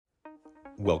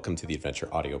Welcome to the Adventure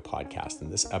Audio Podcast.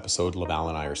 In this episode, Laval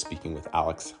and I are speaking with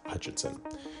Alex Hutchinson,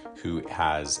 who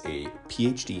has a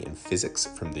PhD in physics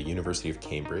from the University of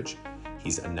Cambridge.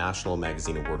 He's a National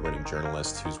Magazine award-winning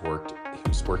journalist whose work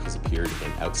has appeared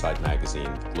in Outside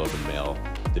Magazine, Globe and Mail,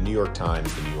 the New York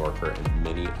Times, the New Yorker, and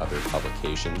many other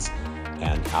publications.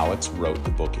 And Alex wrote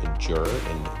the book Endure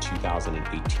in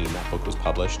 2018. That book was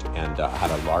published and had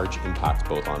a large impact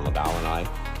both on Laval and I.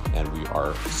 And we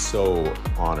are so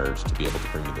honored to be able to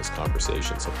bring you this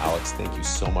conversation. So Alex, thank you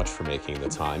so much for making the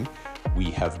time. We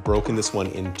have broken this one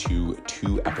into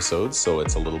 2 episodes, so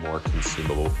it's a little more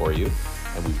consumable for you.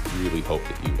 And we really hope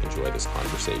that you enjoy this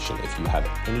conversation. If you have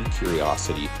any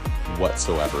curiosity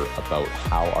whatsoever about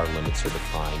how our limits are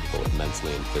defined, both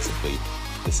mentally and physically,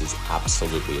 this is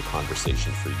absolutely a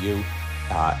conversation for you,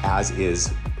 as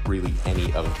is really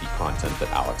any of the content that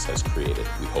Alex has created.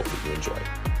 We hope that you enjoy.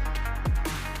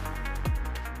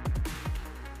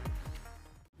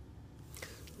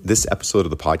 This episode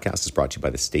of the podcast is brought to you by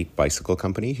the State Bicycle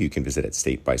Company, who you can visit at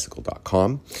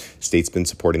statebicycle.com. State's been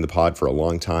supporting the pod for a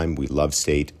long time. We love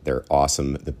State. They're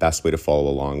awesome. The best way to follow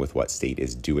along with what State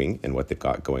is doing and what they've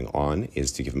got going on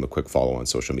is to give them a quick follow on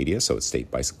social media. So it's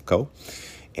State Bicycle Co.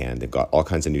 And they've got all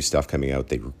kinds of new stuff coming out.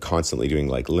 They're constantly doing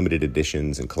like limited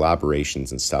editions and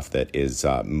collaborations and stuff that is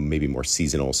maybe more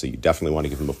seasonal. So you definitely want to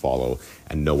give them a follow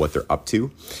and know what they're up to.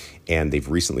 And they've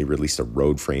recently released a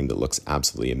road frame that looks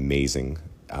absolutely amazing.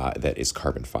 That is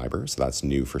carbon fiber. So that's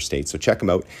new for State. So check them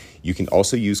out. You can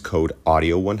also use code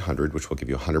AUDIO100, which will give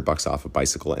you $100 off a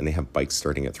bicycle. And they have bikes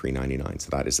starting at $399. So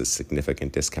that is a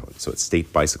significant discount. So it's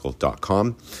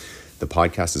statebicycle.com. The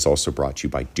podcast is also brought to you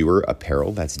by Dewar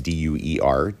Apparel. That's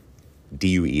DUER.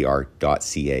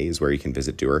 DUER.ca is where you can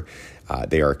visit Dewar.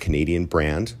 They are a Canadian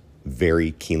brand,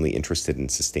 very keenly interested in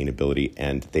sustainability,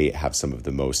 and they have some of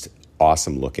the most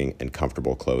awesome looking and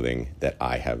comfortable clothing that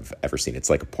I have ever seen.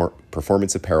 It's like a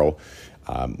performance apparel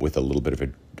with a little bit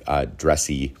of a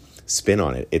dressy spin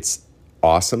on it. It's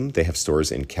awesome. They have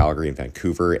stores in Calgary and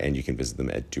Vancouver, and you can visit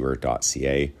them at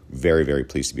dewar.ca. Very, very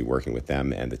pleased to be working with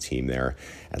them and the team there.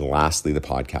 And lastly, the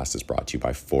podcast is brought to you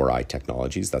by 4i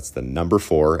Technologies. That's the number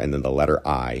 4 and then the letter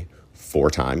I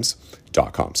 4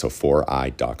 times.com. So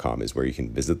 4i.com is where you can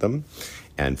visit them.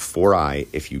 And 4i,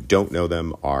 if you don't know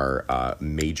them, are a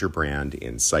major brand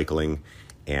in cycling,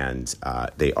 and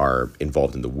they are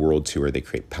involved in the World Tour. They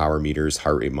create power meters,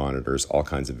 heart rate monitors, all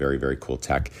kinds of very, very cool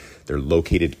tech. They're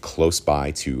located close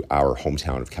by to our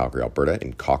hometown of Calgary, Alberta,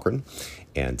 in Cochrane,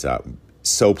 and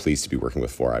so pleased to be working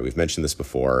with 4i. We've mentioned this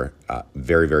before.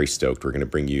 Very, very stoked. We're going to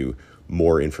bring you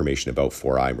more information about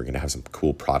 4i. We're going to have some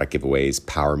cool product giveaways,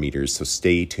 power meters, so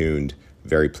stay tuned.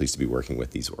 Very pleased to be working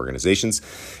with these organizations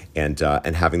and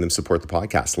having them support the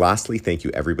podcast. Lastly, thank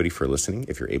you everybody for listening.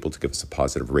 If you're able to give us a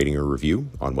positive rating or review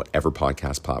on whatever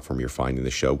podcast platform you're finding the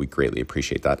show, we greatly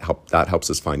appreciate that. That helps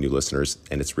us find new listeners,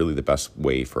 and it's really the best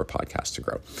way for a podcast to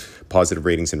grow. Positive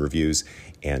ratings and reviews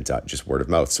and just word of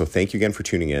mouth. So thank you again for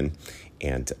tuning in,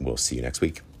 and we'll see you next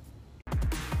week.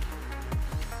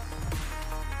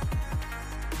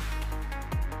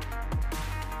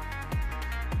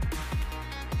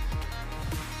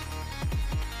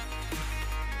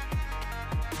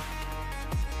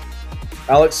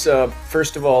 Alex,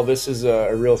 first of all, this is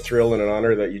a real thrill and an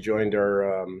honor that you joined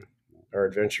our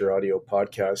Adventure Audio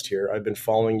podcast here. I've been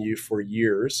following you for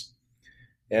years,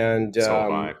 and So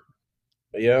have I.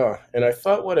 yeah, and I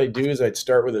thought what I'd do is I'd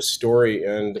start with a story,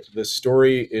 and the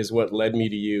story is what led me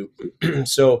to you.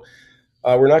 So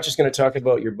we're not just going to talk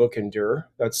about your book Endure.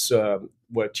 That's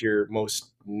what you're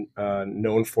most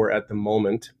known for at the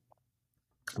moment.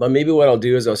 But maybe what I'll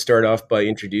do is I'll start off by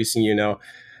introducing you now.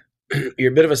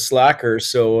 You're a bit of a slacker,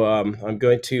 so I'm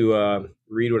going to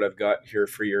read what I've got here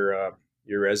for your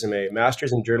resume.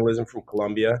 Master's in journalism from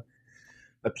Columbia,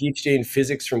 a PhD in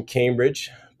physics from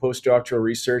Cambridge, postdoctoral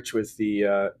research with the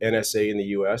NSA in the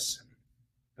U.S.,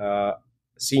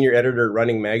 senior editor at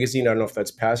Running Magazine. I don't know if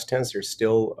that's past tense or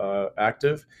still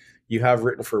active. You have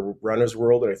written for Runner's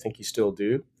World, and I think you still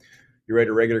do. You write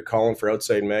a regular column for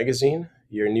Outside Magazine.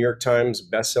 You're a New York Times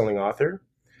bestselling author.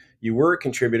 You were a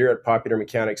contributor at Popular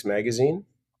Mechanics magazine,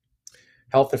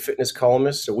 health and fitness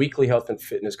columnist, a weekly health and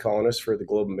fitness columnist for the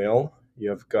Globe and Mail.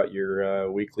 You have got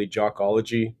your weekly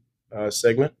Jockology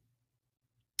segment.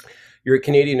 You're a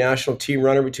Canadian national team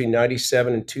runner between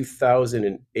 97 and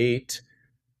 2008.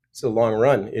 It's a long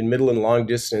run in middle and long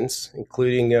distance,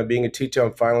 including being a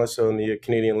 2-time finalist on the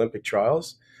Canadian Olympic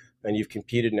trials. And you've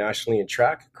competed nationally in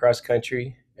track, cross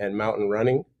country, and mountain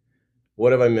running.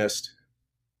 What have I missed?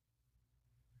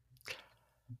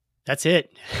 That's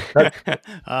it. Yeah,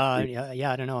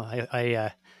 I don't know.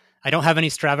 I don't have any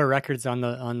Strava records on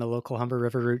the local Humber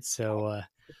River route, so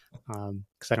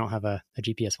because I don't have a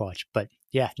GPS watch. But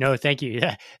yeah, no, thank you.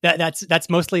 Yeah, that's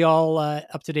mostly all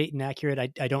up to date and accurate.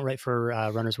 I don't write for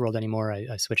Runner's World anymore.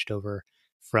 I switched over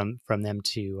from them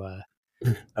to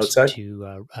Outside?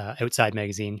 Outside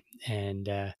magazine, and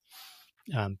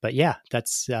but yeah,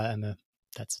 that's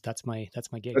that's my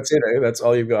gig. That's it, eh? That's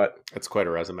all you've got. That's quite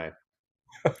a resume.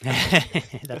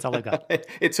 That's all I got.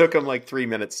 It took him like 3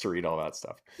 minutes to read all that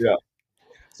stuff. Yeah.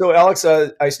 So, Alex,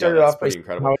 I Yeah, started that's off by pretty saying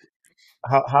incredible.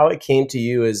 how it came to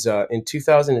you is in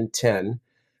 2010,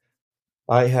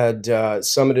 I had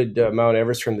summited Mount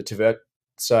Everest from the Tibet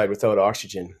side without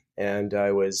oxygen, and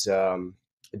I was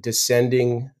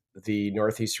descending the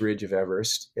northeast ridge of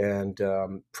Everest. And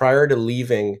prior to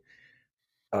leaving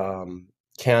um,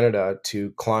 Canada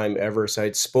to climb Everest,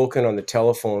 I'd spoken on the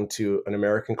telephone to an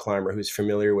American climber who's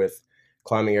familiar with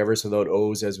climbing Everest without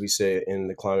O's, as we say in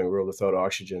the climbing world, without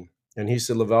oxygen. And he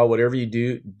said, Laval, whatever you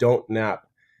do, don't nap.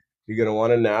 You're going to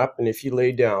want to nap. And if you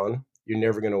lay down, you're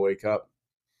never going to wake up.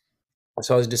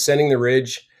 So I was descending the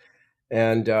ridge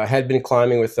and had been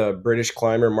climbing with a British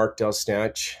climber, Mark Del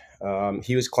Stanch.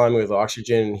 He was climbing with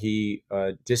oxygen. He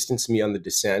distanced me on the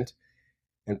descent.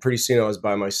 And pretty soon I was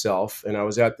by myself. And I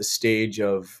was at the stage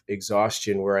of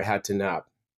exhaustion where I had to nap.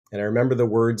 And I remember the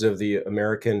words of the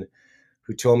American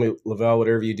who told me, Laval,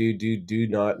 whatever you do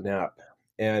not nap.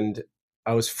 And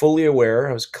I was fully aware.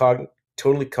 I was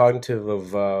totally cognitive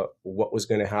of what was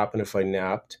going to happen if I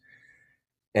napped.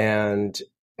 And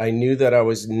I knew that I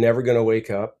was never going to wake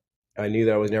up. I knew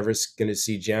that I was never going to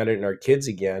see Janet and our kids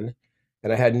again.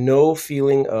 And I had no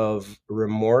feeling of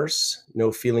remorse,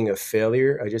 no feeling of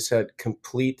failure. I just had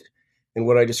complete, and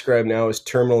what I describe now as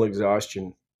terminal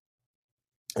exhaustion.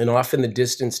 And off in the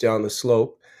distance down the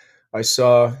slope, I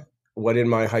saw what in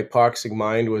my hypoxic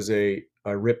mind was a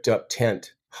ripped up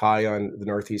tent high on the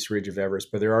northeast ridge of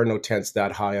Everest. But there are no tents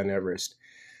that high on Everest.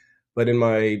 But in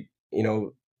my,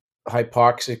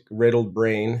 hypoxic riddled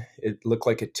brain, it looked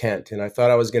like a tent. And I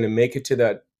thought I was going to make it to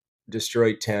that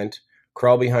destroyed tent,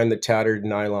 crawl behind the tattered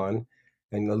nylon,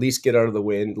 and at least get out of the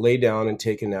wind, lay down and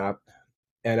take a nap.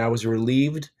 And I was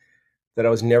relieved that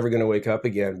I was never going to wake up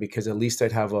again because at least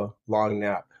I'd have a long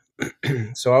nap.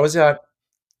 So I was at,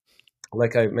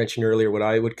 like I mentioned earlier, what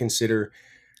I would consider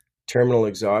terminal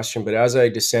exhaustion. But as I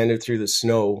descended through the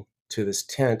snow to this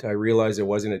tent, I realized it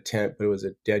wasn't a tent, but it was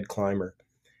a dead climber.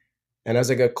 And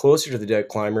as I got closer to the dead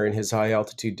climber in his high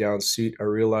altitude down suit, I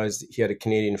realized he had a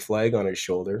Canadian flag on his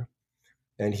shoulder.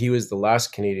 And he was the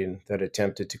last Canadian that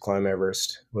attempted to climb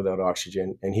Everest without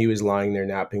oxygen. And he was lying there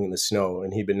napping in the snow.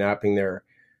 And he'd been napping there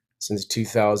since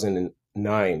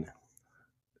 2009,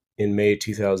 in May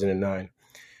 2009.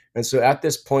 And so at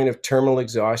this point of terminal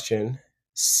exhaustion,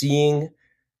 seeing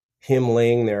him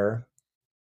laying there,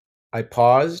 I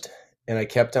paused and I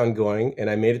kept on going and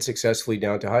I made it successfully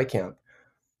down to high camp.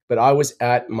 But I was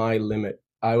at my limit.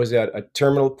 I was at a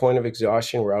terminal point of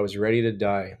exhaustion where I was ready to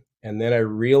die. And then I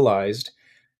realized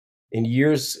in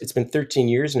years, it's been 13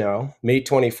 years now. May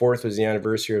 24th was the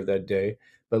anniversary of that day.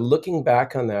 But looking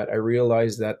back on that, I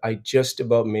realized that I just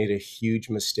about made a huge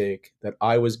mistake, that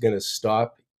I was going to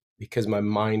stop because my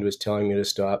mind was telling me to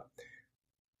stop.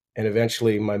 And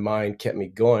eventually my mind kept me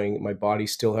going. My body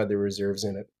still had the reserves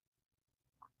in it.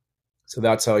 So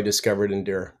that's how I discovered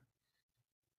Endure.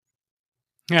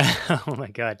 Oh my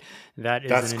God,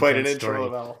 That's an quite an story.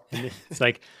 intro, And it's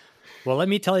like, well, let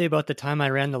me tell you about the time I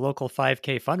ran the local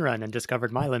 5K fun run and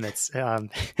discovered my limits. But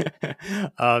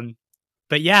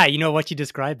yeah, what you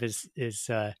describe is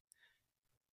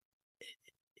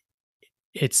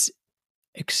it's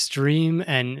extreme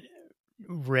and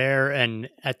rare and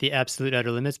at the absolute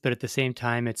outer limits, but at the same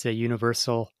time, it's a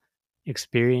universal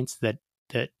experience that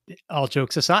all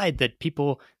jokes aside, that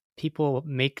people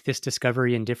make this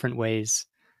discovery in different ways,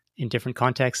 in different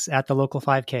contexts at the local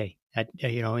 5K,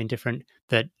 in different,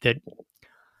 that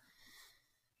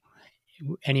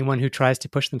anyone who tries to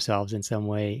push themselves in some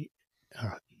way,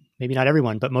 or maybe not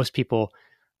everyone, but most people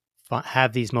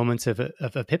have these moments of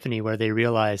epiphany where they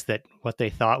realize that what they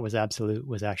thought was absolute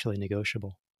was actually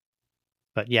negotiable.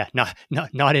 But yeah, not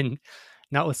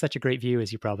with such a great view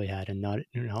as you probably had, and not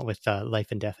with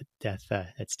life and death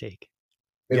at stake.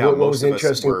 And yeah, what most was of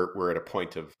interesting, us were at a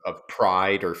point of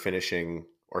pride or finishing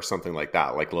or something like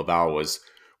that. Like Laval was,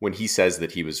 when he says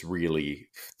that he was really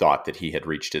thought that he had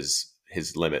reached his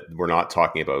limit. We're not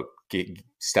talking about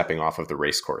stepping off of the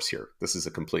race course here. This is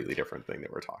a completely different thing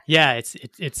that we're talking. Yeah,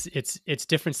 it's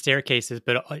different staircases,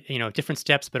 but different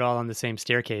steps, but all on the same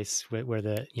staircase. Where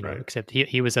the right. Except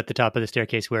he was at the top of the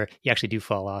staircase where you actually do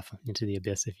fall off into the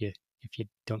abyss if you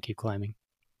don't keep climbing.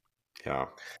 Yeah.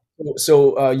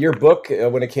 So your book,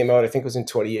 when it came out, I think it was in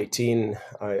 2018.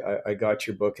 I got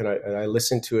your book, and I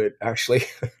listened to it actually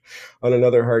on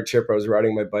another hard trip. I was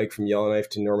riding my bike from Yellowknife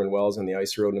to Norman Wells on the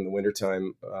ice road in the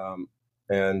wintertime,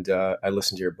 and I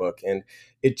listened to your book, and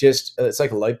it's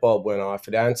like a light bulb went off.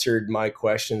 It answered my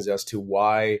questions as to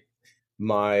why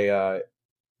my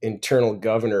internal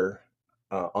governor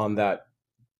on that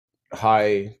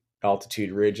high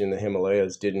altitude ridge in the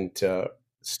Himalayas didn't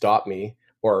stop me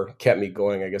or kept me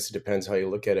going. I guess it depends how you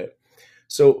look at it.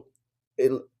 So,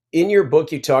 it, in your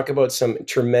book, you talk about some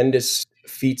tremendous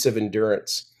feats of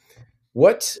endurance.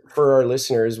 What, for our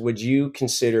listeners, would you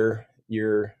consider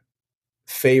your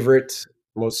favorite,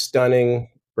 most stunning,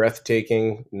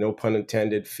 breathtaking, no pun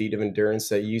intended, feat of endurance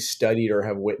that you studied or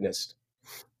have witnessed?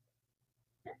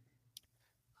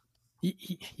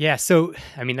 Yeah. So,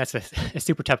 I mean, that's a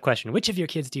super tough question. Which of your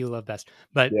kids do you love best?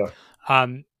 But Yeah.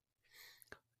 um,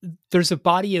 there's a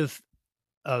body of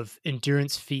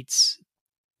endurance feats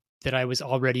that I was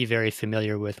already very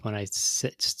familiar with when I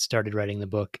started writing the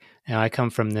book. And I come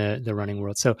from the running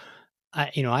world, so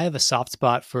I have a soft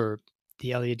spot for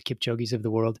the Eliud Kipchoge's of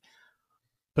the world.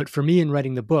 But for me, in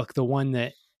writing the book, the one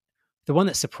that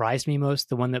surprised me most,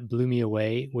 the one that blew me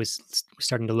away, was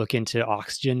starting to look into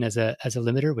oxygen as a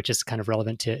limiter, which is kind of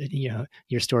relevant to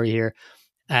your story here,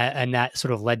 and that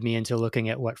sort of led me into looking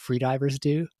at what freedivers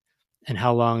do and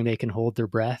how long they can hold their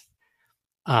breath.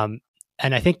 And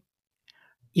I think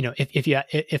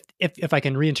if I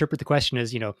can reinterpret the question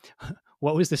as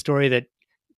what was the story that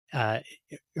uh,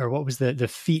 or what was the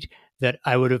feat that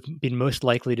I would have been most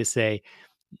likely to say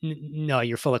no,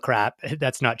 you're full of crap.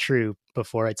 That's not true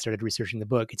before I'd started researching the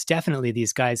book. It's definitely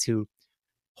these guys who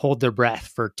hold their breath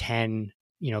for 10,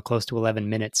 close to 11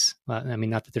 minutes. I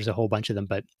mean, not that there's a whole bunch of them,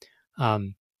 but,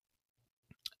 um,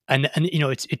 and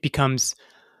it becomes,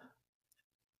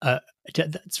 uh,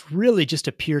 that's really just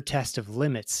a pure test of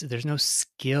limits. There's no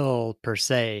skill per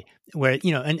se where,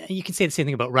 and you can say the same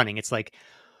thing about running. It's like,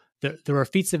 there are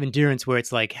feats of endurance where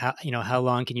it's like how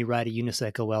long can you ride a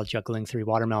unicycle while juggling 3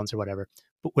 watermelons or whatever,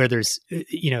 but where there's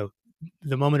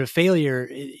the moment of failure,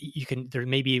 there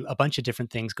may be a bunch of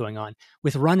different things going on.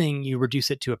 With running, you reduce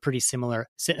it to a pretty simple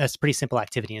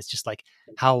activity. It's just like,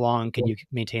 how long can you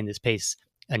maintain this pace?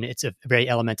 And it's a very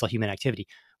elemental human activity.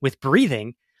 With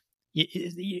breathing,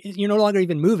 you're no longer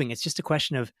even moving. It's just a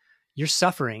question of, you're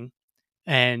suffering,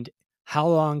 and how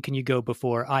long can you go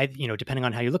before depending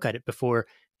on how you look at it, before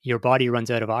your body runs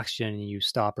out of oxygen and you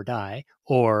stop or die,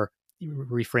 or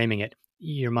reframing it,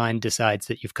 your mind decides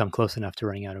that you've come close enough to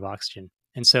running out of oxygen.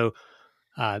 And so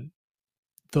uh,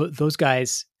 those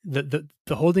guys,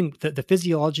 the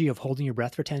physiology of holding your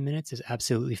breath for 10 minutes is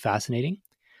absolutely fascinating.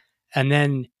 And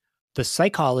then the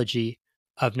psychology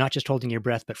of not just holding your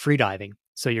breath, but free diving.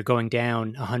 So you're going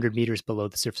down 100 meters below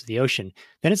the surface of the ocean.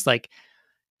 Then it's like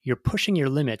you're pushing your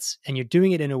limits, and you're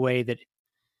doing it in a way that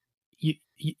you,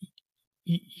 you,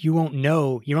 you won't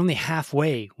know. You're only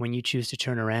halfway when you choose to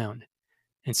turn around.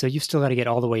 And so you've still got to get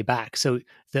all the way back. So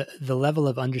the level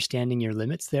of understanding your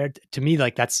limits there, to me,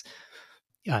 like that's,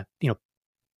 uh, you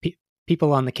know,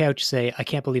 people on the couch say, I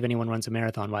can't believe anyone runs a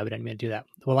marathon. Why would anyone do that?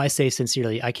 Well, I say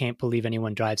sincerely, I can't believe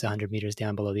anyone drives 100 meters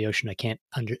down below the ocean. I can't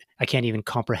even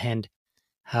comprehend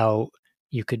how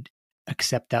you could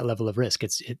accept that level of risk.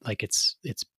 It's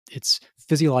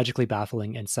physiologically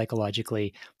baffling and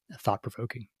psychologically thought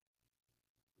provoking.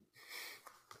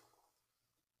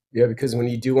 Yeah, because when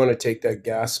you do want to take that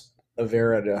gasp of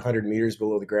air at 100 meters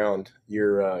below the ground,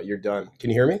 you're done. Can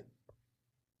you hear me?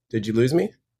 Did you lose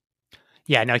me?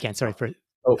 Yeah, no, I can't. Sorry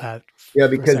Oh, uh, yeah,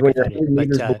 for a because second I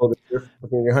thought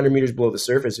when you're 100 meters below the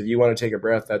surface, if you want to take a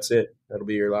breath, that's it. That'll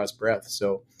be your last breath.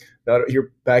 So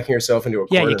you're backing yourself into a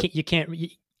yeah, corner.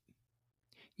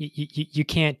 you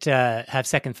can't have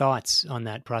second thoughts on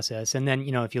that process. And then,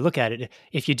 if you look at it,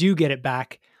 if you do get it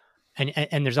back,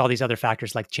 and there's all these other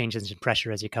factors like changes in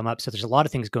pressure as you come up. So there's a lot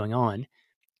of things going on.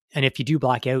 And if you do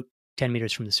black out 10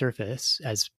 meters from the surface,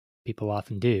 as people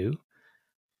often do,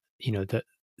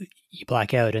 you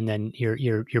black out, and then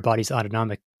your body's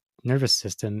autonomic nervous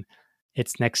system,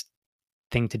 its next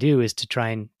thing to do is to try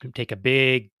and take a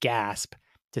big gasp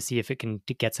to see if it can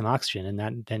get some oxygen,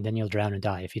 and then you'll drown and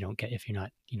die if you're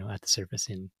not at the surface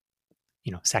in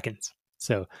seconds.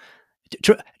 So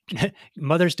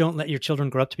mothers, don't let your children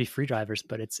grow up to be free drivers,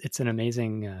 but it's an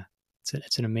amazing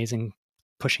it's an amazing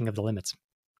pushing of the limits.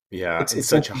 Yeah, it's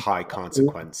such a high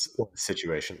consequence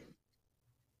situation.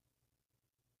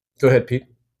 Go ahead, Pete.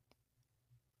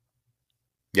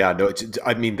 Yeah, no,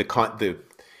 I mean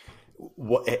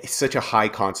it's such a high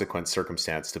consequence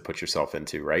circumstance to put yourself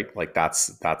into, right? Like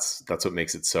that's what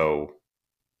makes it so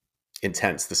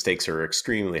intense. The stakes are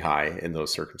extremely high in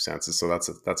those circumstances. So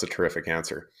that's a terrific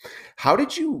answer. How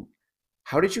did you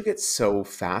get so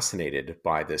fascinated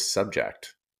by this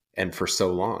subject and for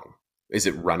so long? Is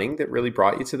it running that really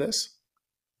brought you to this?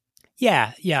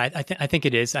 Yeah, I think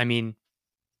it is. I mean,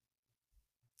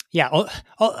 yeah,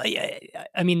 yeah,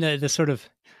 I mean the sort of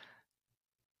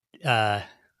uh,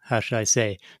 how should I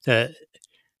say, the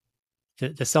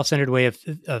the self-centered way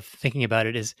of thinking about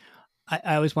it is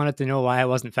I always wanted to know why I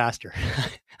wasn't faster.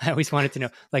 I always wanted to know,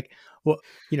 like, well,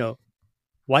 you know,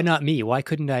 why not me? Why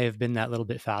couldn't I have been that little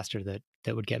bit faster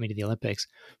that would get me to the Olympics?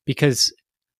 Because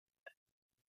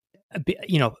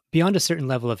beyond a certain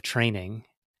level of training,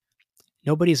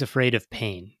 nobody's afraid of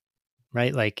pain,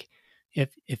 right? Like,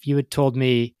 if you had told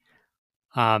me,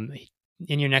 um,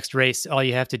 in your next race, all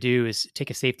you have to do is take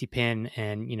a safety pin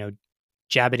and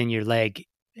jab it in your leg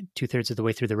 2/3 of the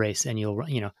way through the race, and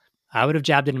I would have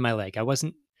jabbed it in my leg. I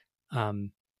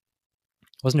um,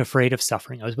 wasn't afraid of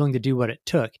suffering. I was willing to do what it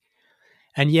took,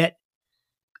 and yet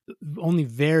only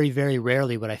very, very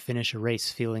rarely would I finish a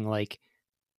race feeling like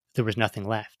there was nothing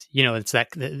left. It's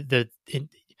that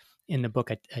in the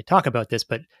book I talk about this,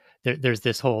 but there's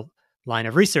this whole line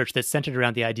of research that's centered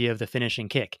around the idea of the finishing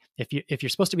kick. If you're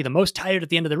supposed to be the most tired at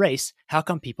the end of the race, how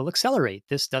come people accelerate?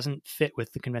 This doesn't fit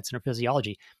with the conventional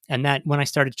physiology. And that when I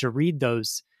started to read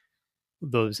those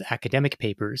academic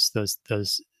papers, those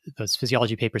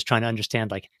physiology papers, trying to understand,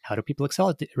 like, how do people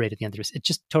accelerate at the end of the race, it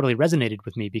just totally resonated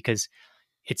with me, because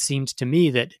it seemed to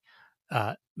me that,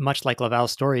 much like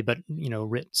Laval's story, but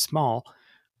writ small,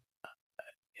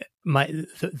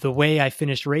 the way I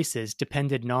finished races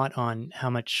depended not on how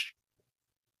much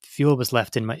fuel was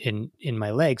left in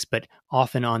my legs, but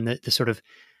often on the sort of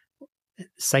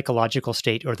psychological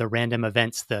state, or the random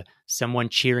events, the someone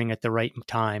cheering at the right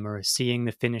time, or seeing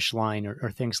the finish line,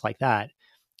 or things like that.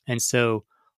 And so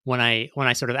when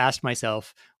I sort of asked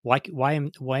myself, why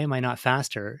am I not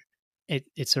faster,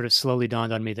 it sort of slowly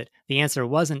dawned on me that the answer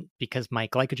wasn't because my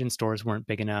glycogen stores weren't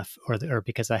big enough, or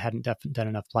because I hadn't done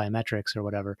enough plyometrics or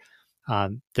whatever.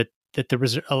 That there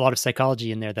was a lot of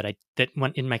psychology in there that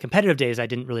when in my competitive days I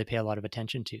didn't really pay a lot of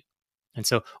attention to. And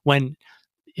so when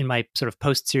in my sort of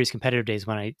post-series competitive days,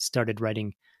 when I started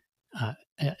writing,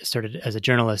 started as a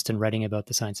journalist and writing about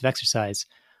the science of exercise,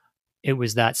 it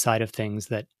was that side of things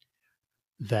that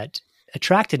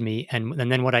attracted me. And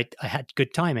then what I had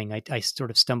good timing. I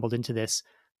sort of stumbled into this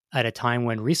at a time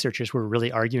when researchers were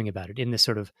really arguing about it in this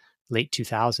sort of late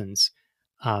 2000s.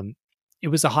 It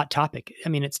was a hot topic. I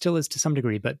mean, it still is to some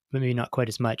degree, but maybe not quite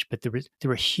as much. But there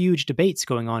were huge debates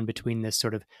going on between this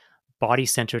sort of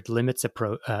body-centered limits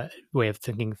way of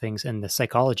thinking things and the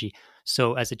psychology.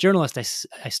 So as a journalist,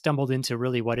 I stumbled into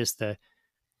really what is the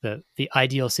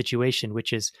ideal situation,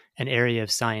 which is an area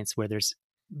of science where there's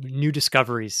new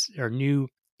discoveries or new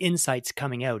insights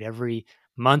coming out every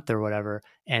month or whatever,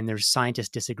 and there's scientists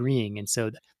disagreeing. And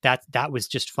so that was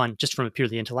just fun, just from a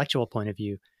purely intellectual point of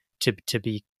view, to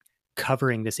be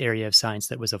covering this area of science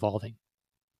that was evolving.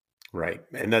 Right.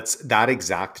 And that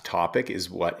exact topic is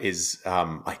what is,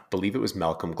 I believe it was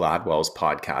Malcolm Gladwell's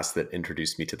podcast that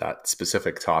introduced me to that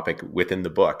specific topic within the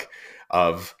book,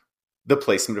 of the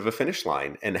placement of a finish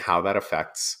line and how that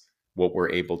affects what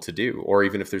we're able to do, or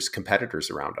even if there's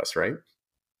competitors around us, right?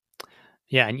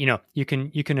 Yeah, and you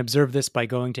can observe this by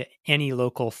going to any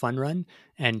local fun run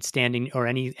and standing, or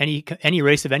any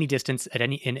race of any distance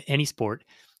in any sport,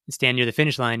 and stand near the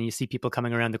finish line, and you see people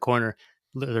coming around the corner.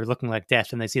 They're looking like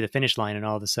death, and they see the finish line, and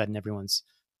all of a sudden everyone's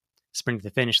sprinting to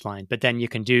the finish line. But then you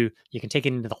can take it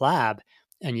into the lab,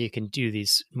 and you can do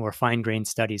these more fine-grained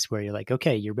studies where you're like,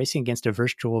 okay, you're racing against a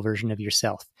virtual version of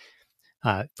yourself,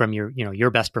 from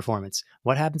your best performance.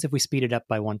 What happens if we speed it up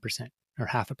by 1% or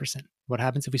 0.5%? What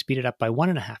happens if we speed it up by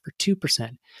 1.5 or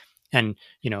 2%? And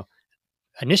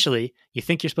initially you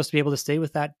think you're supposed to be able to stay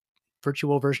with that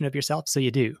virtual version of yourself, so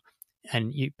you do.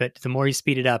 But the more you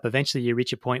speed it up, eventually you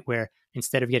reach a point where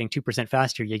instead of getting 2%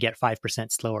 faster, you get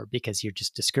 5% slower, because you're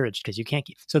just discouraged because you can't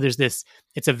keep. So there's this.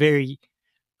 It's a very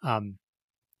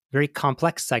very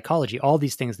complex psychology. All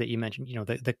these things that you mentioned,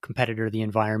 the competitor, the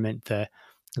environment,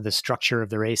 the structure of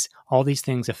the race, all these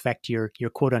things affect your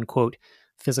quote unquote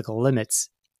physical limits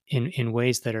in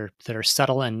ways that are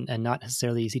subtle and not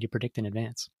necessarily easy to predict in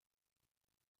advance.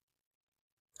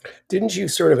 Didn't you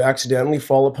sort of accidentally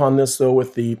fall upon this, though,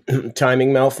 with the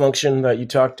timing malfunction that you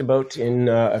talked about?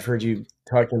 I've heard you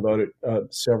talking about it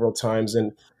several times,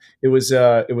 and it was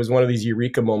one of these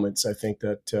eureka moments. I think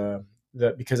that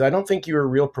because I don't think you're a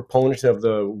real proponent of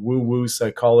the woo-woo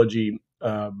psychology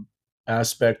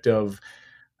aspect of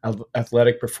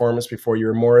athletic performance before. You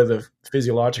were more of the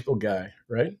physiological guy,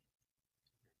 right?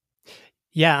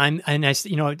 Yeah,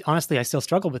 honestly, I still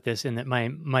struggle with this in that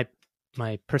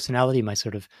my personality, my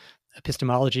sort of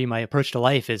epistemology, my approach to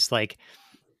life is like,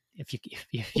 if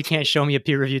you can't show me a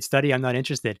peer reviewed study, I'm not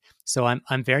interested. So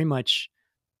I'm very much,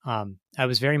 I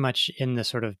was very much in the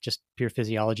sort of just pure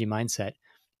physiology mindset.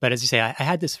 But as you say, I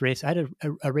had this race. I had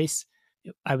a race.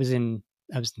 I was in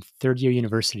I was in third year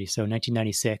university, so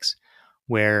 1996,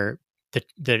 where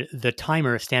the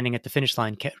timer standing at the finish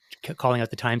line kept calling out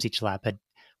the times each lap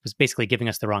was basically giving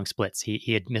us the wrong splits.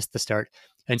 He had missed the start,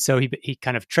 and so he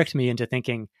kind of tricked me into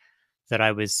thinking that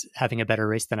I was having a better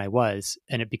race than I was,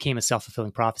 and it became a self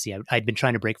fulfilling prophecy. I'd been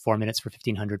trying to break 4 minutes for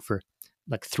 1500 for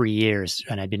like 3 years,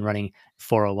 and I'd been running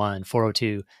 401,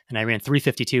 402, and I ran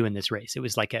 352 in this race. It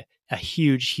was like a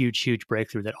huge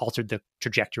breakthrough that altered the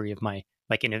trajectory of my,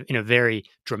 like in a very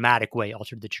dramatic way,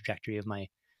 altered the trajectory of my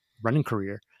running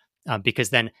career. Because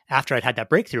then after I'd had that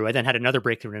breakthrough, I then had another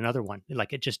breakthrough and another one.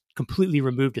 Like it just completely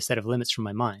removed a set of limits from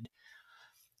my mind.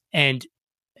 And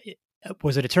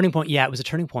was it a turning point? Yeah, it was a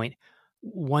turning point.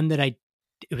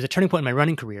 It was a turning point in my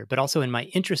running career, but also in my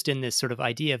interest in this sort of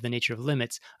idea of the nature of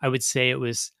limits. I would say it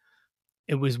was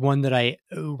one that I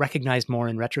recognized more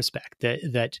in retrospect.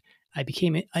 That I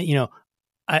became,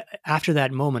 after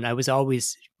that moment, I was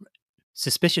always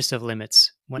suspicious of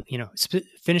limits when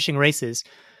finishing races,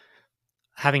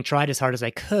 having tried as hard as I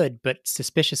could, but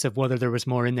suspicious of whether there was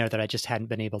more in there that I just hadn't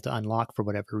been able to unlock for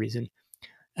whatever reason.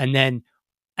 And then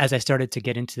as I started to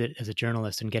get into it as a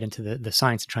journalist and get into the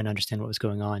science and trying to understand what was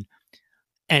going on,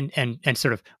 and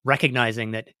sort of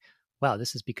recognizing that, wow,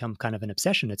 this has become kind of an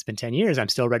obsession. It's been 10 years. I'm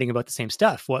still writing about the same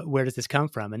stuff. Where does this come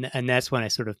from? And that's when I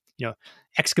sort of,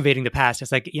 excavating the past.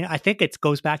 It's like, I think it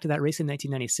goes back to that race in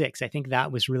 1996. I think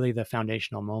that was really the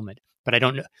foundational moment. But I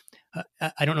don't know.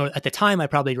 I don't know. At the time, I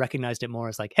probably recognized it more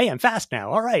as like, hey, I'm fast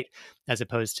now. All right. As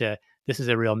opposed to, this is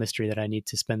a real mystery that I need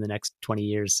to spend the next 20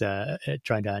 years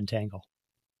trying to untangle.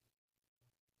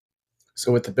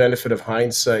 So, with the benefit of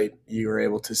hindsight, you were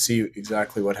able to see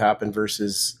exactly what happened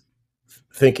versus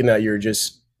thinking that you're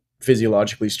just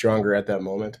physiologically stronger at that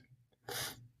moment.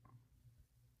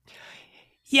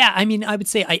 Yeah, I mean, I would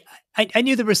say I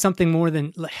knew there was something more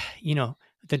than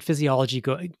than physiology.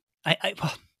 I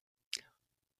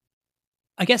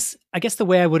guess the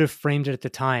way I would have framed it at the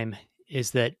time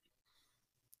is that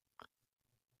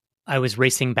I was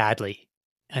racing badly,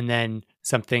 and then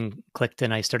something clicked,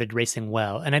 and I started racing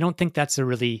well. And I don't think that's a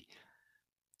really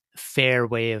fair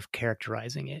way of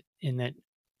characterizing it. In that,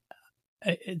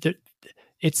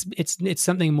 it's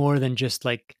something more than just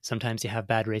like sometimes you have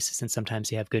bad races and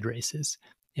sometimes you have good races.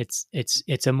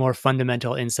 It's a more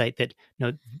fundamental insight that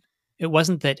it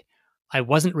wasn't that I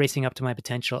wasn't racing up to my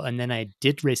potential and then I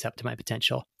did race up to my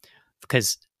potential,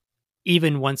 because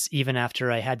even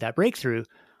after I had that breakthrough,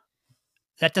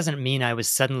 that doesn't mean I was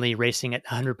suddenly racing at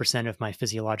 100% of my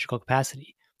physiological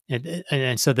capacity.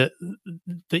 And so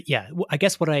I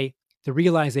guess the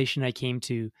realization I came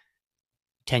to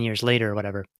 10 years later or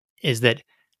whatever is that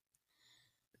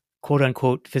quote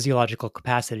unquote physiological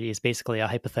capacity is basically a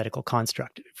hypothetical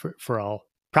construct for all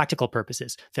practical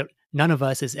purposes. So none of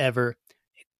us is ever,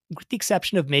 with the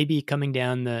exception of maybe coming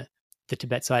down the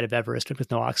Tibet side of Everest with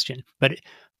no oxygen, but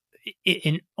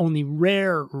in only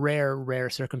rare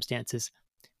circumstances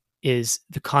is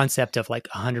the concept of like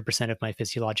 100% of my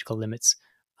physiological limits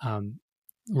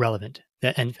relevant.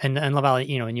 And Laval,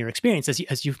 in your experience,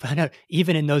 as you found out,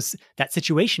 even in that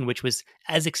situation, which was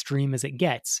as extreme as it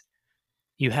gets,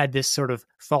 you had this sort of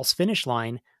false finish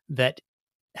line that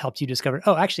helped you discover,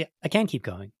 oh, actually, I can keep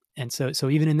going. And so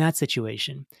even in that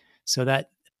situation, so that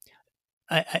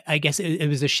I guess it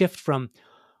was a shift from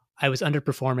I was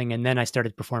underperforming and then I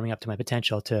started performing up to my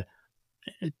potential to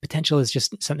potential is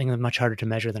just something that's much harder to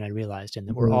measure than I realized.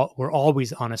 And we're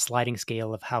always on a sliding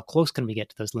scale of how close can we get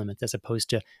to those limits, as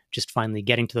opposed to just finally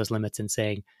getting to those limits and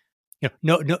saying,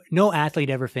 no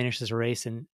athlete ever finishes a race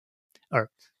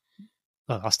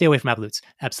I'll stay away from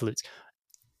absolutes.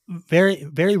 Very,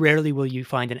 very rarely will you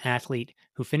find an athlete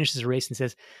who finishes a race and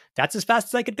says, that's as fast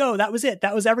as I could go. That was it.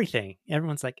 That was everything.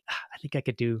 Everyone's like, I think I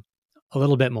could do a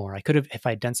little bit more. I could have, if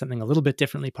I'd done something a little bit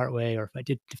differently partway, or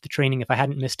if I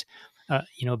hadn't missed, a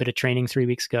bit of training 3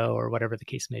 weeks ago, or whatever the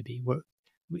case may be.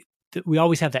 We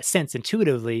always have that sense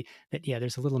intuitively that,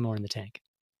 there's a little more in the tank.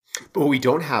 But we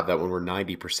don't have that when we're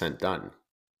 90% done.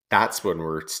 That's when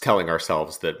we're telling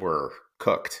ourselves that we're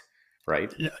cooked,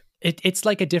 right? It's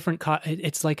like a different,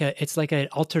 it's like an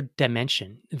altered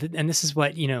dimension. And this is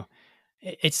what,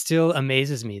 it still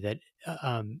amazes me that,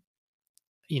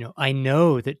 I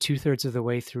know that 2/3 of the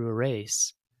way through a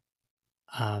race,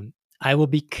 I will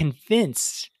be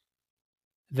convinced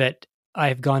that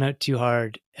I've gone out too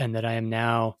hard and that I am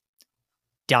now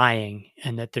dying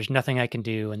and that there's nothing I can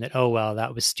do and that, oh, well,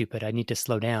 that was stupid. I need to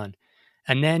slow down.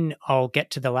 And then I'll get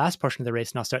to the last portion of the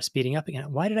race and I'll start speeding up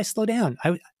again. Why did I slow down?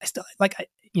 I still like,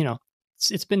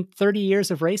 it's been 30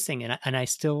 years of racing and I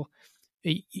still,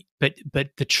 but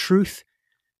the truth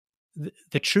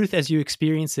as you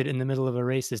experience it in the middle of a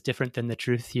race is different than the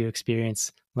truth you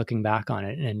experience looking back on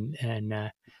it.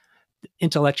 And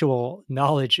intellectual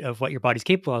knowledge of what your body's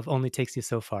capable of only takes you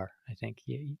so far, I think.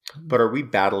 But are we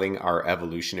battling our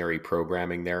evolutionary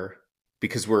programming there?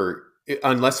 Because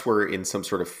unless we're in some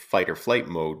sort of fight or flight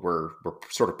mode, we're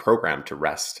sort of programmed to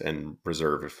rest and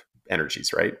reserve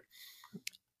energies, right?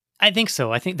 I think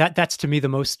so. I think that's to me the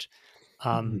most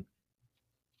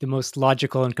the most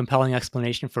logical and compelling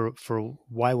explanation for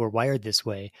why we're wired this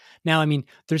way. Now, I mean,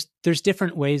 there's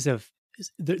different ways of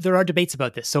there are debates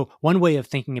about this. So one way of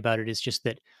thinking about it is just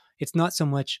that it's not so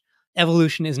much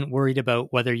evolution isn't worried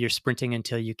about whether you're sprinting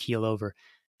until you keel over.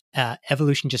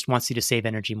 Evolution just wants you to save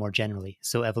energy more generally.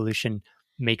 So evolution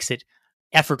makes it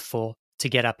effortful to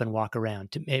get up and walk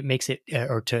around. It makes it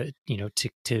or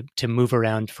to move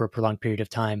around for a prolonged period of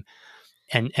time,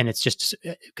 and it's just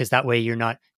because that way you're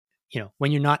not,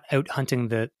 when you're not out hunting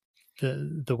the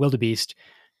wildebeest,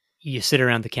 you sit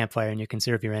around the campfire and you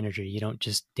conserve your energy. You don't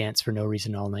just dance for no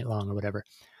reason all night long or whatever.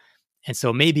 And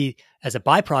so maybe as a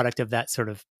byproduct of that sort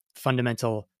of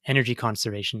fundamental energy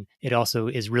conservation, it also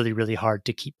is really, really hard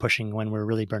to keep pushing when we're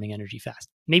really burning energy fast.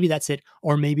 Maybe that's it.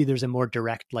 Or maybe there's a more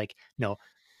direct, no,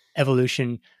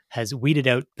 evolution has weeded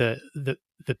out the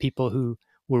people who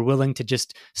were willing to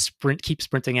just keep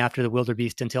sprinting after the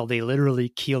wildebeest until they literally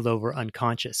keeled over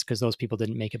unconscious because those people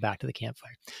didn't make it back to the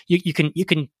campfire. You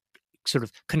can sort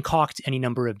of concoct any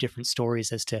number of different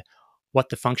stories as to what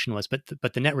the function was,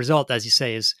 but the net result, as you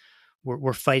say, is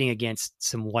we're fighting against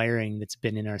some wiring that's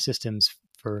been in our systems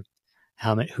for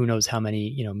who knows how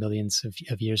many millions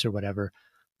of years or whatever,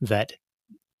 that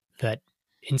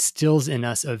instills in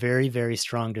us a very, very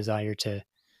strong desire to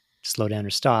slow down or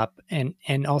stop, and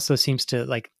also seems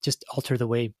to just alter the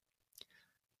way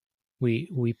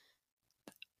we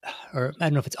or I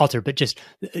don't know if it's altered, but just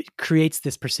it creates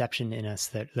this perception in us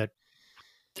that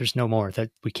there's no more, that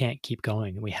we can't keep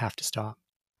going and we have to stop.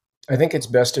 I think it's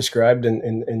best described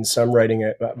in some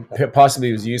writing, possibly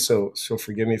it was you, so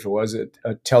forgive me if it was, a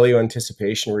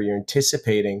teleo-anticipation, where you're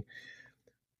anticipating.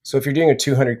 So if you're doing a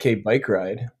 200K bike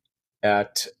ride,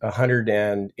 at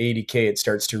 180K, it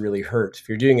starts to really hurt. If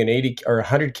you're doing an 80 or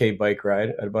 100K bike ride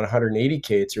at about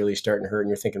 180K, it's really starting to hurt, and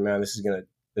you're thinking, man, this is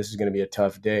gonna be a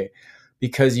tough day,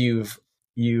 because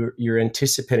you're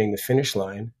anticipating the finish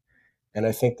line. And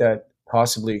I think that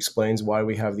possibly explains why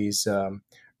we have these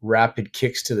rapid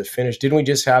kicks to the finish. Didn't we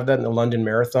just have that in the London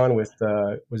Marathon with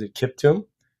was it Kiptum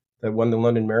that won the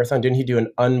London Marathon? Didn't he do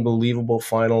an unbelievable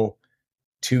final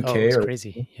 2K? Oh, it was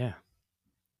crazy. Yeah.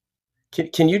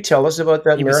 Can you tell us about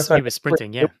that marathon? He was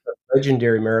sprinting, yeah.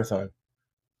 Legendary marathon.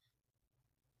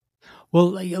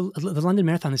 Well, the London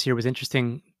Marathon this year was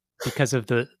interesting because of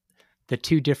the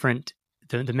two different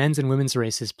the men's and women's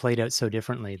races played out so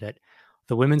differently. That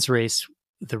the women's race,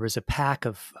 there was a pack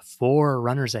of 4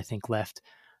 runners, I think, left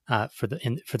for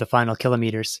the final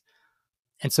kilometers,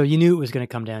 and so you knew it was going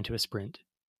to come down to a sprint.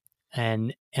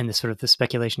 And the sort of the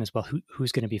speculation is, well,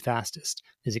 who's going to be fastest?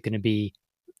 Is it going to be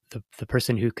the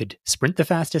person who could sprint the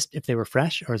fastest if they were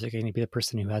fresh, or is it going to be the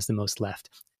person who has the most left,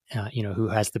 who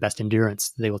has the best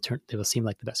endurance? They will seem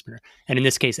like the best sprinter. And in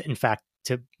this case, in fact,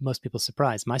 to most people's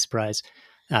surprise, my surprise,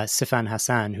 Sifan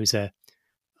Hassan, who's an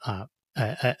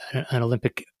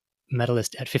Olympic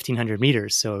medalist at 1500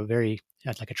 meters, so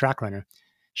like a track runner,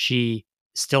 she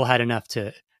still had enough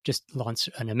to just launch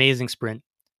an amazing sprint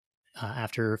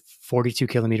after 42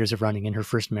 kilometers of running in her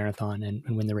first marathon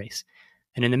and win the race.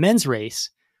 And in the men's race,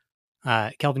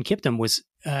 Kelvin Kiptum was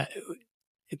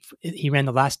he ran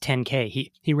the last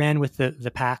 10K. He ran with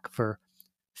the pack for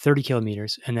 30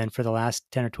 kilometers, and then for the last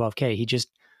 10 or 12K, he just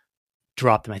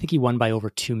dropped them. I think he won by over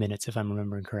 2 minutes, if I'm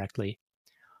remembering correctly.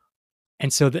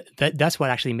 And so that's what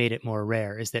actually made it more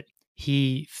rare, is that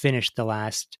he finished the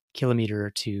last kilometer or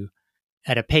two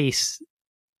at a pace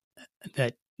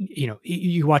that,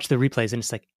 you watch the replays and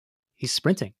it's like he's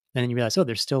sprinting. And then you realize,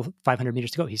 there's still 500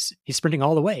 meters to go. He's sprinting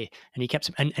all the way, and he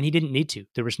kept, and he didn't need to.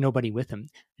 There was nobody with him.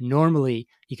 Normally,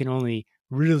 you can only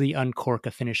really uncork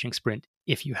a finishing sprint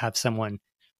if you have someone,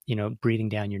 breathing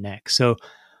down your neck. So,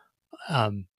 I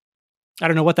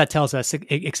don't know what that tells us,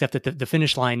 except that the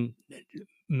finish line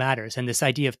matters. And this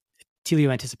idea of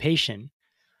teleoanticipation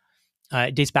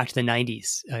dates back to the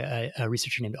 90s. A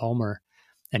researcher named Ulmer,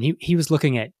 and he was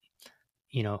looking at,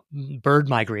 bird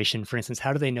migration, for instance.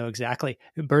 How do they know exactly?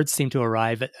 Birds seem to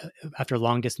arrive after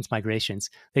long distance migrations.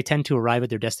 They tend to arrive at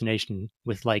their destination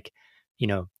with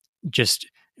just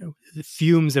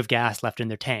fumes of gas left in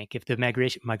their tank. If the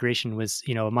migration was,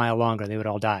 a mile longer, they would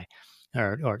all die.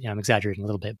 Or I'm exaggerating a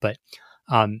little bit, but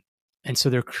and so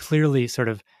they're clearly sort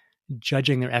of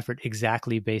judging their effort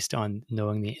exactly based on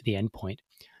knowing the end point.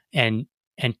 And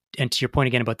to your point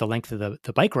again about the length of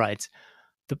the bike rides,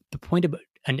 the point about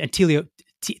and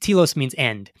telos means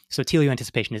end. So teleo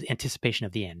anticipation is anticipation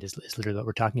of the end is literally what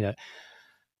we're talking about.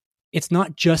 It's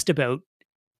not just about,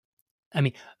 I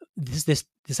mean, this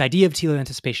idea of teleo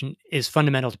anticipation is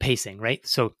fundamental to pacing, right?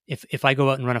 So if I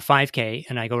go out and run a 5K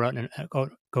and I go out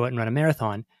and run a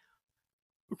marathon,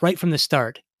 right from the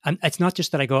start, it's not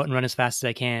just that I go out and run as fast as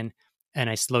I can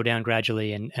and I slow down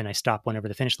gradually and I stop whenever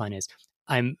the finish line is.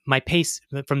 My pace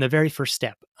from the very first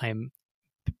step, I'm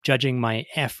judging my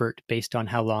effort based on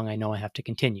how long I know I have to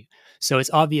continue. So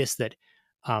it's obvious that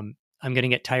I'm going to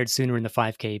get tired sooner in the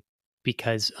 5K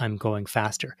because I'm going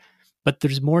faster. But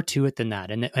there's more to it than that.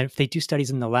 And if they do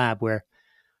studies in the lab where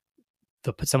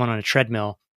they'll put someone on a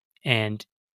treadmill and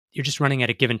you're just running at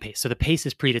a given pace. So the pace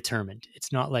is predetermined.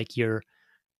 It's not like you're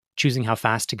choosing how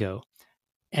fast to go.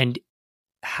 And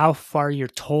how far you're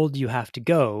told you have to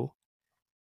go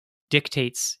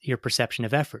dictates your perception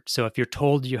of effort. So if you're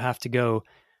told you have to go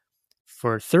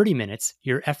for 30 minutes,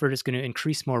 your effort is going to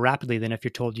increase more rapidly than if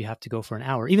you're told you have to go for an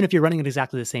hour, even if you're running at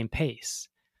exactly the same pace.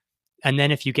 And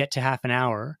then if you get to half an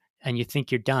hour and you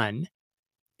think you're done,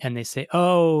 and they say,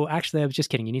 oh, actually, I was just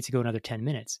kidding, you need to go another 10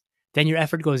 minutes, then your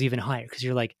effort goes even higher because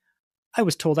you're like, I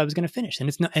was told I was going to finish. And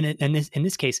it's not, and in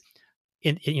this case,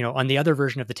 on the other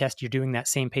version of the test, you're doing that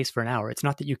same pace for an hour. It's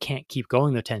not that you can't keep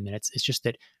going the 10 minutes. It's just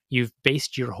that you've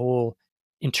based your whole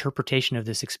interpretation of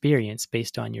this experience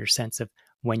based on your sense of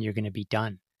when you're going to be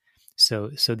done. So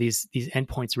these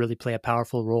endpoints really play a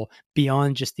powerful role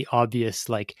beyond just the obvious,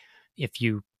 like if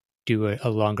you do a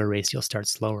longer race, you'll start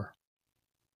slower.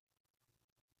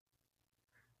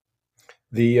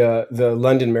 The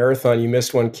London Marathon, you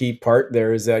missed one key part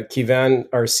there, is that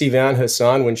Sivan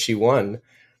Hassan, when she won,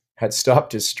 had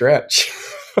stopped to stretch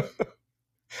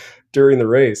during the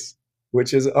race,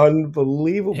 which is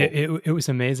unbelievable. It was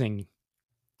amazing.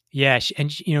 Yeah,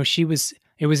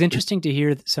 it was interesting to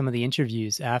hear some of the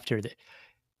interviews after that.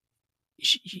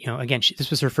 This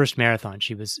was her first marathon.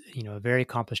 She was, a very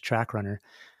accomplished track runner.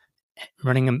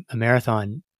 Running a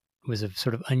marathon was a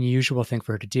sort of unusual thing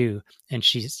for her to do. And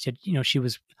she said, she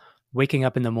was waking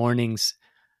up in the mornings,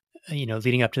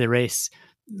 leading up to the race,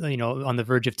 on the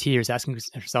verge of tears, asking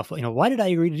herself, why did I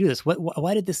agree to do this?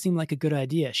 Why did this seem like a good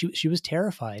idea? She was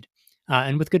terrified,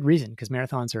 and with good reason, because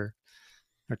marathons are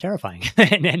terrifying.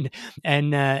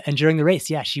 and during the race,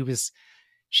 yeah,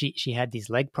 she had these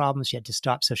leg problems. She had to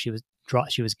stop. So she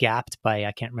was gapped by,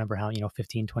 I can't remember how,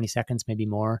 15, 20 seconds, maybe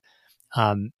more,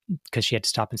 because she had to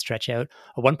stop and stretch out.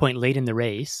 At one point late in the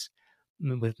race,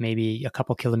 with maybe a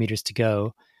couple kilometers to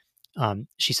go,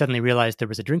 she suddenly realized there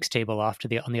was a drinks table off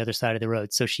on the other side of the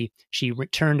road. So she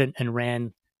returned and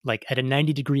ran like at a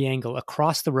 90-degree angle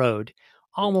across the road,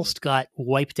 almost got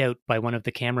wiped out by one of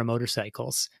the camera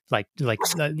motorcycles, a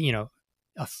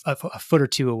foot or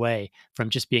two away from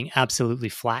just being absolutely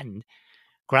flattened.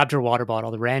 Grabbed her water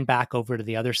bottle, ran back over to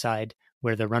the other side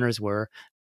where the runners were,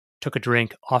 took a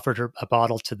drink, offered her a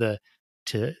bottle to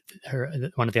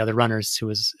one of the other runners who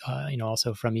was,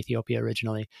 also from Ethiopia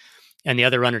originally. And the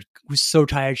other runner was so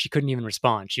tired, she couldn't even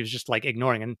respond. She was just like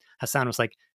ignoring. And Hassan was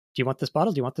like, do you want this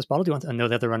bottle? Do you want this bottle? Do you want? And no,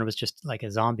 the other runner was just like a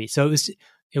zombie. So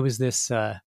it was this,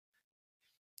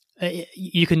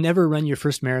 you can never run your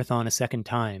first marathon a second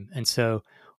time. And so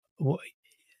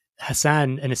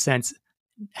Hassan, in a sense,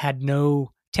 had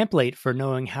no template for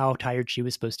knowing how tired she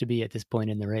was supposed to be at this point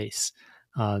in the race.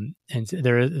 And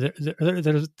there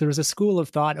was a school of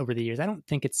thought over the years. I don't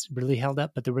think it's really held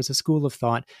up, but there was a school of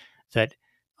thought that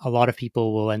a lot of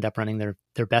people will end up running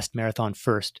their best marathon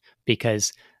first,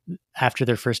 because after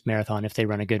their first marathon, if they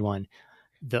run a good one,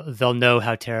 they'll know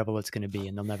how terrible it's going to be,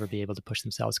 and they'll never be able to push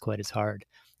themselves quite as hard.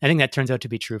 I think that turns out to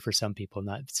be true for some people,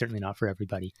 certainly not for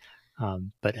everybody.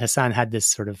 But Hassan had this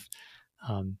sort of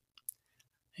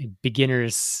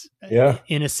beginner's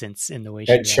innocence in the way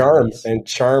she ran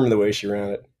charm the way she ran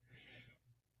it.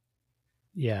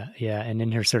 Yeah. And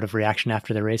in her sort of reaction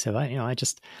after the race of, I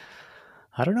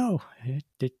don't know.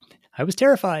 I was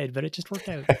terrified, but it just worked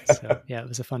out. So yeah, it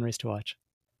was a fun race to watch.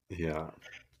 Yeah,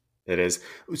 it is.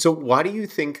 So why do you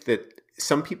think that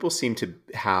some people seem to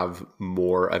have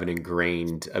more of an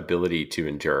ingrained ability to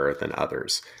endure than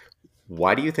others?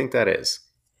 Why do you think that is?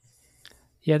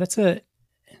 Yeah,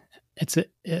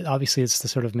 obviously it's the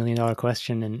sort of $1 million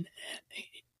question. And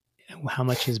how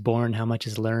much is born, how much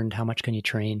is learned, how much can you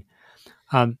train.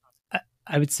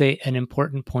 I would say an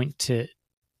important point to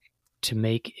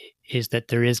make is that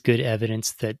there is good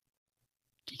evidence that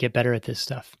you get better at this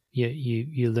stuff.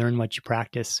 You learn what you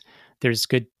practice. There's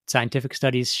good scientific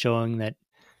studies showing that.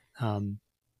 Well,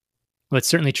 it's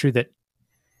certainly true that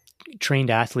trained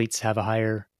athletes have a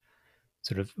higher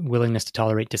sort of willingness to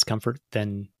tolerate discomfort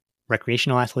than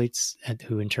recreational athletes,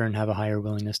 who in turn have a higher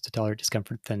willingness to tolerate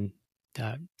discomfort than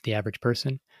the average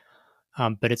person.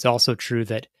 But it's also true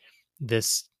that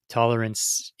this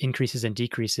tolerance increases and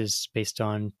decreases based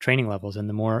on training levels. And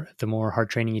the more hard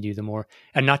training you do, the more,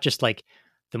 and not just like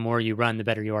the more you run, the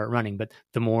better you are at running, but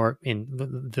the more in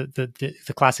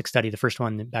the classic study, the first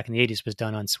one back in the 80s was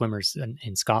done on swimmers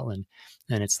in Scotland.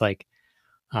 And it's like,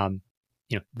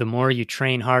 the more you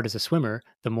train hard as a swimmer,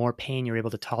 the more pain you're able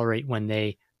to tolerate when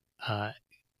they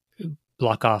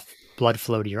block off blood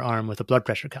flow to your arm with a blood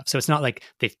pressure cuff. So it's not like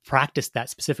they've practiced that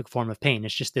specific form of pain.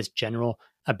 It's just this general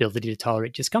ability to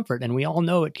tolerate discomfort. And we all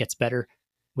know it gets better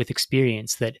with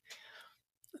experience, that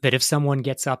if someone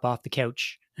gets up off the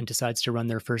couch and decides to run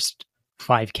their first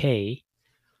 5K,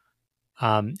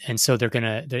 and so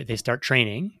they start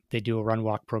training, they do a run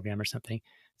walk program or something,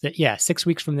 that 6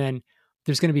 weeks from then,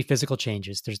 there's going to be physical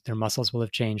changes. Their muscles will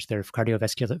have changed. Their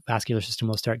cardiovascular system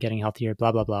will start getting healthier,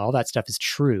 blah, blah, blah. All that stuff is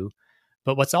true.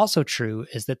 But what's also true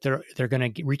is that they're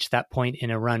going to reach that point in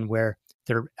a run where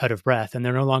they're out of breath, and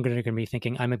they're no longer going to be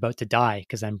thinking, I'm about to die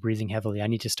because I'm breathing heavily. I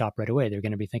need to stop right away. They're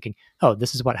going to be thinking, oh,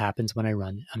 this is what happens when I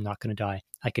run. I'm not going to die.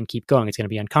 I can keep going. It's going to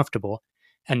be uncomfortable.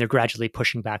 And they're gradually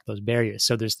pushing back those barriers.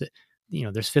 So there's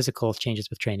there's physical changes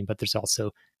with training, but there's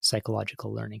also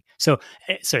psychological learning. So,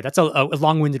 sorry, that's a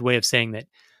long-winded way of saying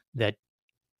that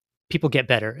people get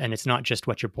better, and it's not just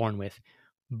what you're born with.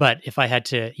 But if I had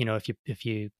to, if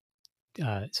you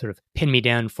sort of pin me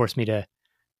down, force me to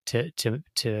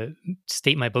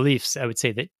state my beliefs, I would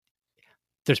say that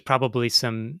there's probably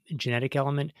some genetic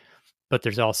element, but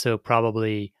there's also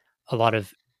probably a lot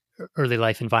of early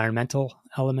life environmental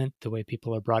element, the way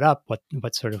people are brought up, what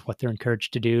they're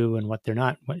encouraged to do and what they're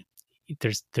not.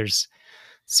 There's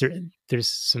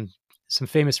some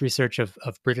famous research of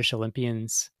British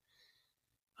Olympians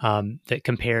that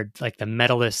compared like the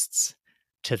medalists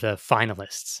to the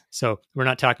finalists. So we're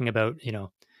not talking about,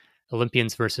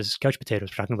 Olympians versus couch potatoes.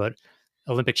 We're talking about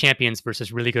Olympic champions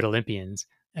versus really good Olympians.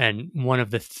 And one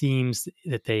of the themes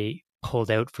that they pulled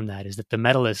out from that is that the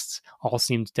medalists all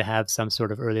seemed to have some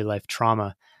sort of early life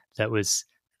trauma that was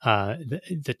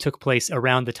that took place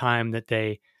around the time that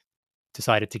they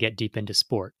decided to get deep into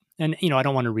sport. And I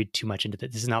don't want to read too much into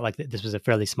that. This is not like this was a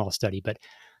fairly small study, but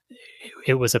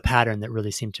it was a pattern that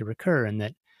really seemed to recur, and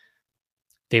that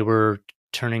they were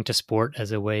turning to sport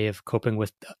as a way of coping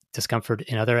with discomfort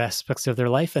in other aspects of their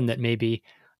life, and that maybe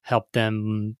helped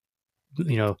them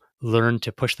learn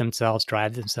to push themselves,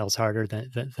 drive themselves harder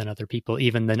than other people,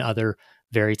 even than other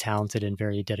very talented and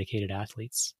very dedicated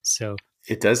athletes. So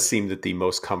it does seem that the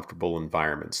most comfortable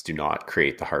environments do not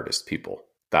create the hardest people.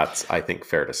 That's, I think,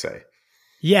 fair to say.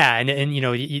 Yeah,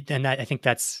 and I think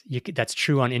that's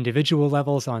true on individual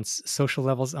levels, on social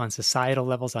levels, on societal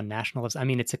levels, on national levels. I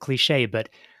mean, it's a cliche, but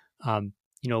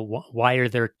why are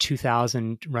there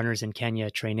 2,000 runners in Kenya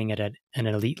training at an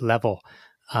elite level?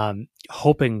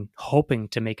 Hoping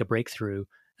to make a breakthrough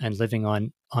and living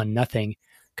on nothing,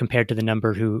 compared to the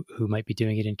number who might be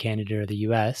doing it in Canada or the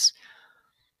US.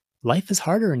 Life is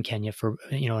harder in Kenya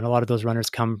and a lot of those runners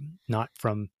come not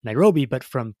from Nairobi, but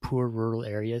from poor rural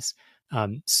areas.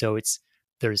 So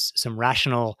there's some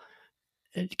rational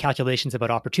calculations about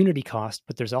opportunity cost,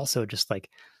 but there's also just like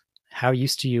how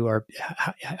used to you are,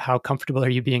 how comfortable are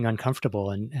you being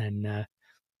uncomfortable, and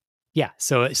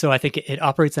so I think it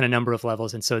operates on a number of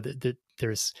levels, and so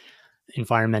there's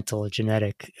environmental,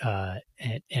 genetic,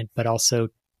 but also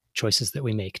choices that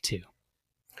we make too.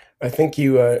 I think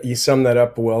you summed that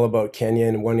up well about Kenya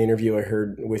in one interview I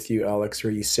heard with you, Alex,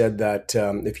 where you said that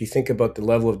if you think about the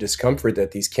level of discomfort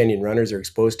that these Kenyan runners are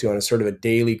exposed to on a sort of a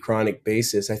daily chronic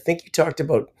basis, I think you talked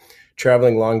about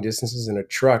traveling long distances in a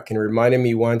truck, and it reminded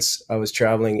me once I was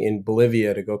traveling in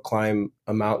Bolivia to go climb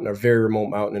a mountain, a very remote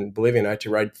mountain in Bolivia, and I had to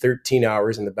ride 13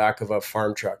 hours in the back of a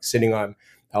farm truck, sitting on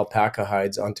alpaca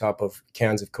hides on top of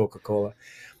cans of Coca-Cola.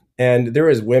 And there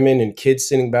was women and kids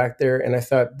sitting back there, and I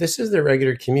thought, this is their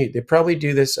regular commute. They probably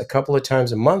do this a couple of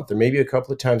times a month or maybe a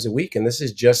couple of times a week, and this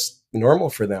is just normal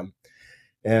for them.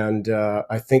 And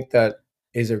I think that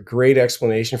is a great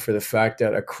explanation for the fact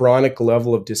that a chronic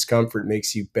level of discomfort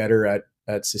makes you better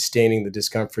at sustaining the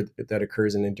discomfort that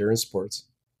occurs in endurance sports.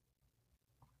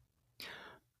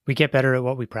 we get better at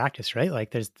what we practice, right?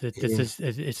 Like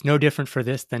it's no different for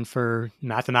this than for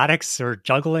mathematics or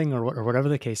juggling or whatever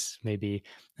the case may be.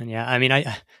 And yeah, I mean,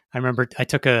 I remember I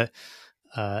took a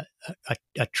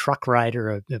truck ride,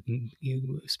 or it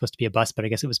was supposed to be a bus, but I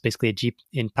guess it was basically a Jeep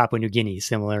in Papua New Guinea.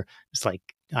 Similar, it's like,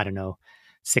 I don't know,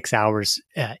 6 hours.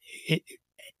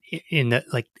 In the,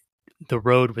 like, the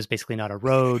road was basically not a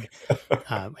road,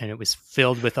 and it was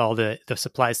filled with all the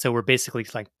supplies. So we're basically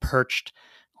like perched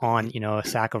on, a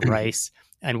sack of rice,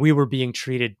 and we were being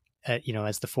treated,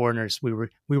 as the foreigners. We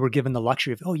were given the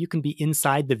luxury of, oh, you can be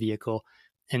inside the vehicle,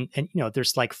 and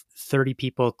there's like 30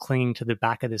 people clinging to the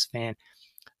back of this van.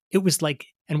 It was like,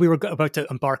 and we were about to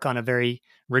embark on a very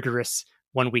rigorous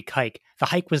 1-week hike. The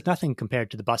hike was nothing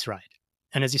compared to the bus ride.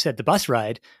 And as you said, the bus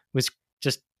ride was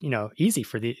just, easy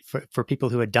for people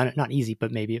who had done it. Not easy,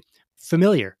 but maybe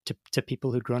familiar to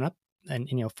people who'd grown up. And,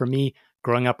 for me,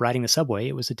 growing up riding the subway,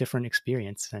 it was a different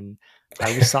experience, and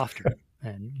I was softer.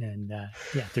 and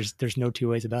yeah, there's no two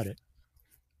ways about it.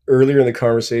 Earlier in the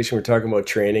conversation, we're talking about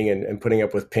training and putting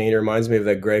up with pain. It reminds me of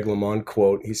that Greg LeMond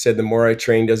quote. He said, "The more I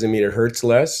train doesn't mean it hurts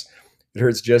less. It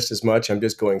hurts just as much. I'm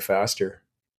just going faster."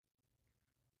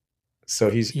 So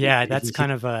that's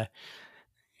kind of a,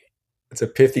 it's a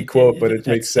pithy quote, but it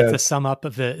makes sense. It's a sum up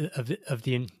of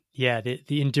the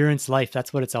endurance life.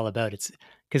 That's what it's all about. It's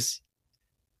because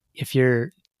if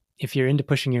you're into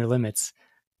pushing your limits,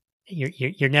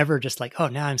 you're never just like, oh,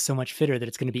 now I'm so much fitter that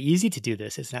it's going to be easy to do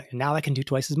this. It's not, now I can do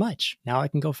twice as much. Now I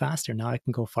can go faster. Now I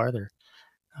can go farther.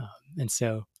 And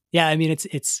so, yeah, I mean,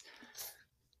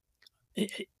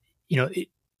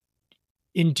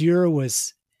 Endure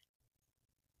was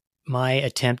my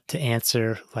attempt to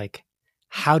answer, like,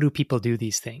 how do people do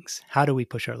these things? How do we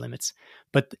push our limits?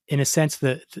 But in a sense,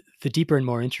 the deeper and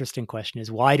more interesting question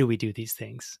is, why do we do these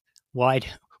things? Why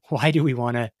do we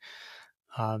want to,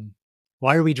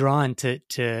 why are we drawn to,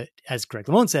 as Greg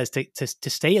LeMond says, to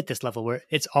stay at this level where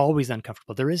it's always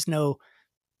uncomfortable? There is no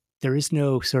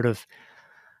sort of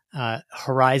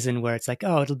horizon where it's like,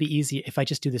 oh, it'll be easy. If I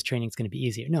just do this training, it's going to be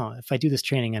easier. No, if I do this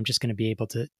training, I'm just going to be able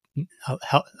to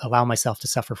allow myself to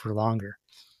suffer for longer.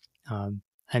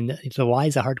 And the why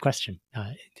is a hard question.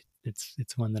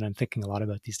 It's one that I'm thinking a lot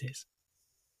about these days.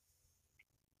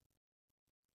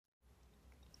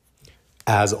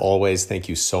 As always, thank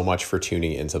you so much for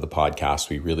tuning into the podcast.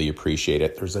 We really appreciate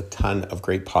it. There's a ton of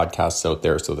great podcasts out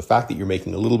there. So the fact that you're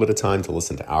making a little bit of time to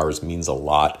listen to ours means a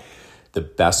lot. The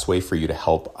best way for you to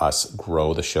help us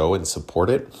grow the show and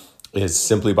support it is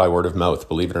simply by word of mouth.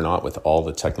 Believe it or not, with all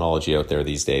the technology out there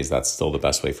these days, that's still the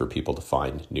best way for people to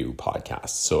find new podcasts.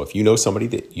 So if you know somebody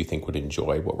that you think would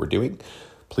enjoy what we're doing,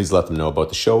 please let them know about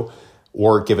the show,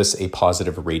 or give us a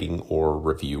positive rating or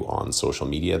review on social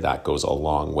media. That goes a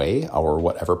long way, or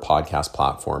whatever podcast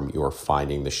platform you're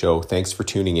finding the show. Thanks for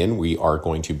tuning in. We are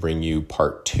going to bring you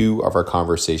part 2 of our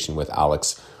conversation with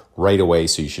Alex right away,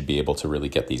 so you should be able to really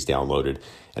get these downloaded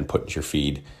and put in your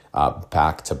feed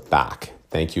back to back.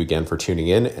 Thank you again for tuning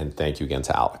in, and thank you again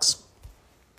to Alex.